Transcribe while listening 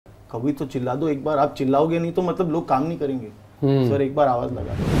कभी तो चिल्ला दो एक बार, आप चिल्लाओगे नहीं तो मतलब लोग काम नहीं करेंगे। सर एक बार आवाज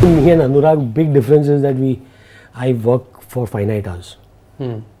लगा दो। Me and Anurag, big difference is that I work for finite hours.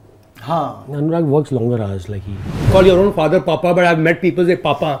 हाँ, Anurag works longer hours, like he. Call your own father Papa, but I've met people say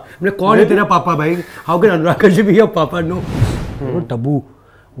Papa. मैंने कौन है तेरा पापा भाई? How can Anurag Kashyap be your Papa? No. You know, Taboo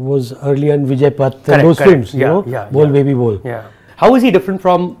was earlier in Vijay Path and those films, you know, Bol Baby Bol. Yeah. How is he different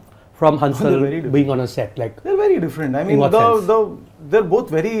from Hansal being on a set? Like they're very different. I mean, they're both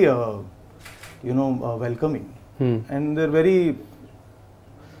very, welcoming, and they're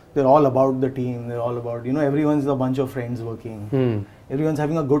all about the team. They're all about, everyone's a bunch of friends working. Everyone's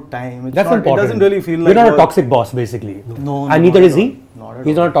having a good time. That's important. It doesn't really feel like you're not a toxic boss, basically. No. And neither is he.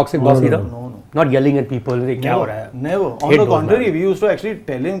 He's all. not a toxic boss either. No. Not yelling at people. क्या हो रहा है? Never. On the contrary, we used to actually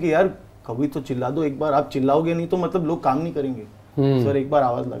tell him कि यार कभी तो चिल्ला दो एक बार, आप चिल्लाओगे नहीं तो मतलब लोग काम नहीं करेंगे। सर एक बार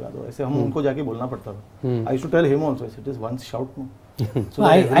आवाज लगा दो, ऐसे हम उनको जाके बोलना पड़ता था। I used to tell him also, I said, just once shout no. So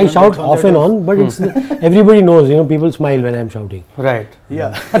I shout off and on, but it's everybody knows, people smile when I'm shouting. Right.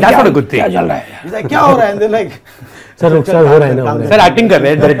 Yeah. That's not a good thing. क्या चल रहा है? He's like क्या हो रहा है? And they're like, sir हो रहा है ना? सर acting कर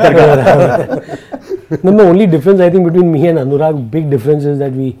रहे हैं, director कर रहा है। No, the only difference I think between me and Anurag, big difference is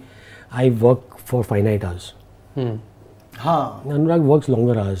that I work for finite hours. हाँ. Anurag works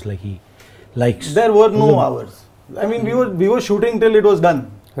longer hours, like he likes. There were no hours. I mean, we were shooting till it was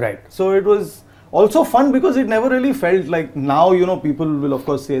done. Right. So it was also fun because it never really felt like now, people will of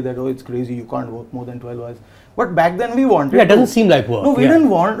course say that, oh, it's crazy, you can't work more than 12 hours. But back then we wanted it doesn't seem like work. No, we didn't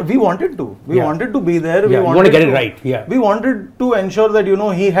want, we wanted to. We wanted to be there. We wanted to get it right. Yeah. We wanted to ensure that,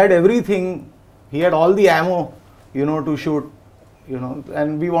 he had everything. He had all the ammo, to shoot,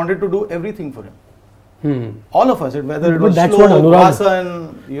 and we wanted to do everything for him. All of us, whether it was that's slow, what Anurag,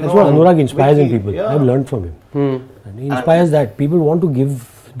 that's what Anurag inspires in people. Yeah. I've learned from him. And he inspires that people want to give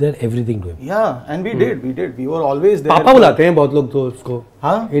their everything to him. Yeah, and we did. We were always there. Papa बुलाते हैं बहुत लोग तो उसको.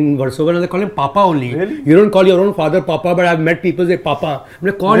 हाँ? In Warsaw they call him Papa only. Really? You don't call your own father Papa, but I've met people say Papa.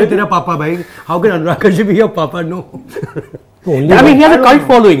 मैंने कौन है तेरा पापा भाई? How can Anurag Kashyap be your Papa? No. I mean, he has a cult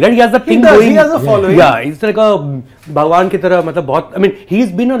following, right? He has the thing going. He has a following. Yeah, he's like a भगवान की तरह मतलब बहुत. I mean,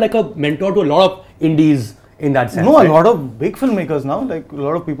 he's been like a mentor to a lot of indies. In that sense, no, a lot of big filmmakers now, like a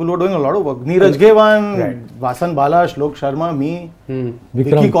lot of people who are doing a lot of work. Neeraj Gewan, Vasan Bala, Shlok Sharma, me,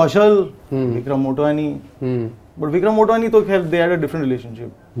 Vicky Kaushal, Vikram Motwani. But Vikram Motwani, they had a different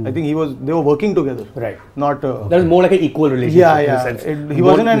relationship. I think they were working together. Right. Not. That was more like an equal relationship. Yeah. In a sense. He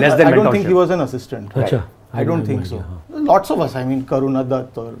wasn't I don't think he was an assistant. Right. I don't think so. Lots of us, I mean, Karuna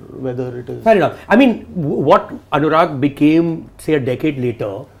Dutt or whether it is. Fair enough. I mean, what Anurag became, say, a decade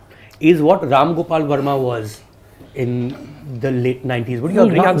later, is what Ram Gopal Verma was in the late 90s. Would you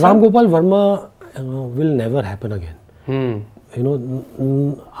agree? Ram Gopal Verma will never happen again.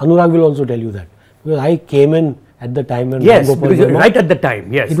 Anurag will also tell you that. Because I came in at the time when Ram Gopal Verma, right at the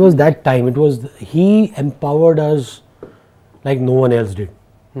time, yes. It was that time. He empowered us like no one else did.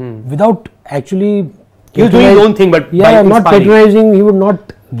 Without actually... He was doing his own thing, but by not inspiring. patronizing. He would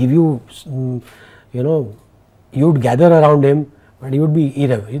not give you, you would gather around him. But he would be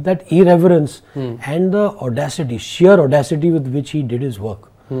that irreverence and the audacity, sheer audacity with which he did his work,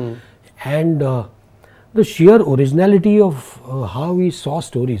 and the sheer originality of how he saw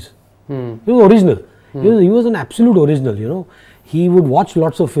stories. He was original. He was an absolute original. He would watch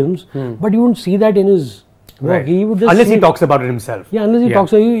lots of films, but you wouldn't see that in his work. Right. He would just unless he talks about it himself. Yeah, unless he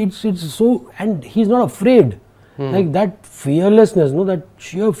talks about it, it's so, and he's not afraid. Like that fearlessness, that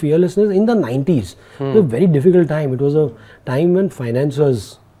sheer fearlessness in the 90s. It was a very difficult time. It was a time when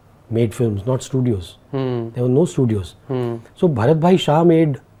financiers made films, not studios. There were no studios. So Bharat Bhai Shah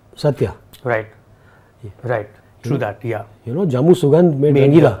made Satya. Right. Right. True that. Yeah. Jammu Sugandh made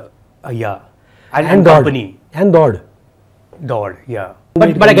Rangila. Yeah. And company. And Dod. Yeah.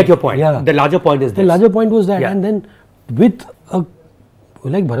 But I get your point. Yeah. The larger point is this. The larger point was that, and then with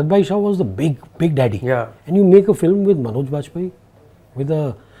like Bharat Bhai Shah was the big daddy. Yeah. And you make a film with Manoj Bajpayee, with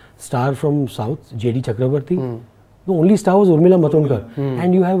a star from South, J.D. Chakrabarti. The only star was Urmila Matondkar.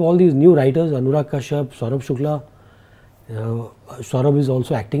 And you have all these new writers, Anurag Kashyap, Saurabh Shukla. Saurabh is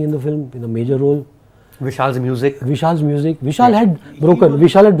also acting in the film in a major role. Vishal's music. Vishal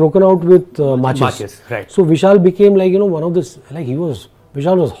had broken out with Machis. Right. So Vishal became like, one of this,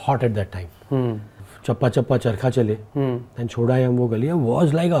 Vishal was hot at that time. Chappa Chappa Charkha Chale and Choda Yam Wo Galiya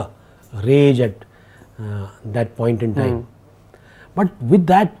was like a rage at that point in time. But with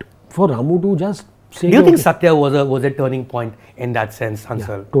that, for Ramu to just say... Do you think Satya was a turning point in that sense,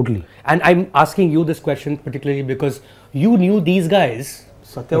 Hansal? Yeah, totally. And I'm asking you this question particularly because you knew these guys.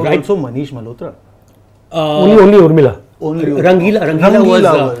 Satya was also Manish Malhotra. Only Urmila.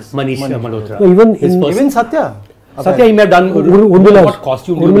 Rangila was Manish Malhotra. No, even Satya. Satya, he may have done what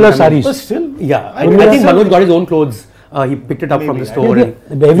costume. Urmila saris. But still, Yeah, I think Manoj got his own clothes. He picked it up from the store.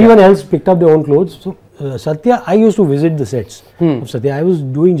 Everyone else picked up their own clothes. So Satya, I used to visit the sets of Satya. I was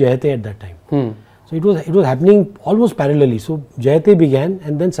doing Jai Mehta at that time. So it was happening almost parallelly. So Jai Mehta began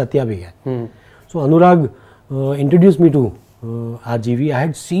and then Satya began. So Anurag introduced me to RGV. I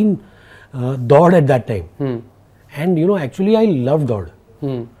had seen Dod at that time. And actually I loved Dod.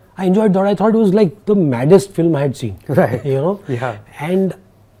 I enjoyed Dod. I thought it was like the maddest film I had seen. Right. Yeah. And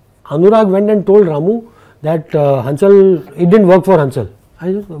Anurag went and told Ramu that Hansal, it didn't work for Hansal.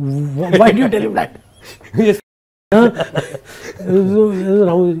 I just, why did you tell him that? Yes. So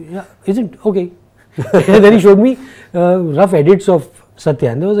Ramu, yeah, isn't okay. Then he showed me rough edits of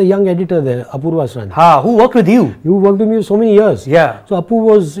Satya, and there was a young editor there, Apurva Asrani. Who worked with you? You worked with me so many years. Yeah. So Apu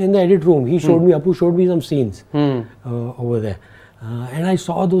was in the edit room. He showed me, Apu showed me some scenes over there. And I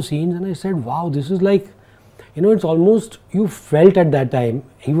saw those scenes and I said, wow, this is like, it's almost, you felt at that time,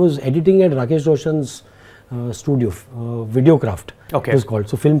 he was editing at Rakesh Roshan's studio, Videocraft. Okay. It was called.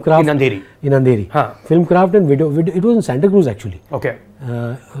 So Filmcraft. In Andheri. Filmcraft and video. It was in Santa Cruz actually. Okay.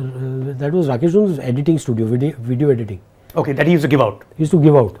 That was Rakesh Roshan's editing studio, video editing. Okay, that he used to give out. He used to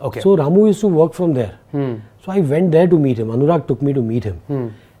give out. Okay. So Ramu used to work from there. So I went there to meet him. Anurag took me to meet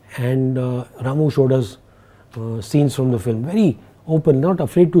him. And Ramu showed us scenes from the film. Very open, not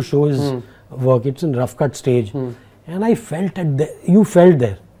afraid to show his work. It's in rough cut stage. And I felt you felt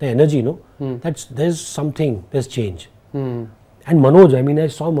there, the energy, there's something, there's change. And Manoj, I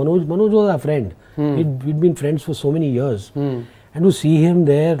saw Manoj was our friend. We'd been friends for so many years. And to see him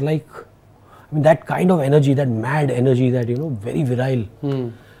there, like, that kind of energy, that mad energy, that, very virile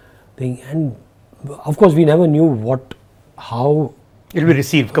thing. And of course, we never knew how it will be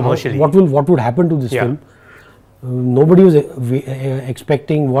received commercially. What would happen to this film. Nobody was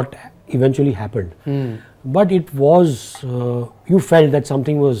expecting what eventually happened. But it was, you felt that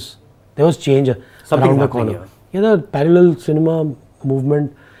there was change around the corner. Yeah, the parallel cinema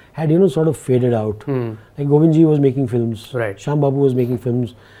movement had, sort of faded out. Like Govindji was making films. Right. Shyam Babu was making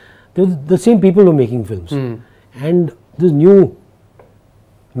films. The same people were making films. And this new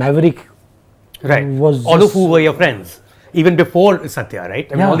Maverick was... All of who were your friends. Even before Satya,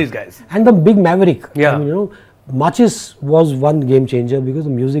 right? All these guys. And the big Maverick. Yeah. Machis was one game changer because the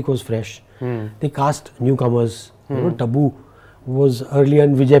music was fresh. They cast newcomers. Tabu was earlier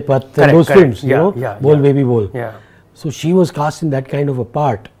in Vijay Path and those films. Bol Baby Bol. Yeah. So she was cast in that kind of a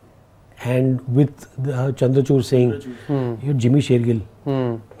part, and with Chandrachur saying, "You're Jimmy Shergill"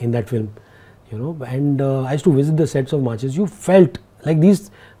 in that film, And I used to visit the sets of Machis. You felt like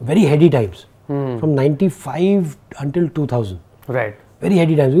these very heady times from '95 until 2000. Right. Very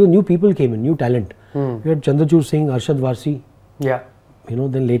heady times because new people came in, new talent. We had Chandrachur Singh, Arshad Varsi. Yeah.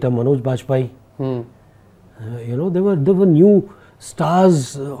 Then later Manoj Bajpayee. There were new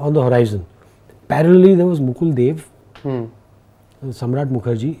stars on the horizon. Parallelly, there was Mukul Dev, Samrat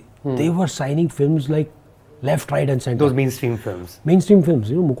Mukherjee. They were signing films like left, right, and center. Those mainstream films. Mainstream films.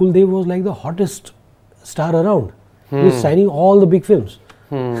 Mukul Dev was like the hottest star around. He was signing all the big films.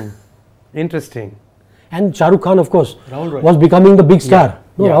 Interesting. And Shah Rukh Khan, of course, Rahul was becoming the big star.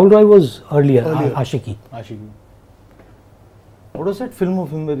 No, Yeah. Rahul Roy was earlier. Ashiki. What was that film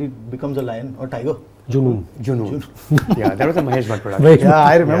of him where he becomes a lion or tiger? Junoon. Yeah, that was a Mahesh Bhatt production. Yeah,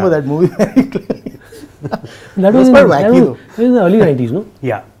 I remember that movie very clearly. That was quite wacky though. That was in the early 90s, no?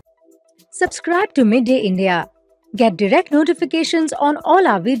 Yeah. Subscribe to Midday India. Get direct notifications on all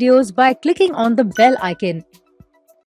our videos by clicking on the bell icon.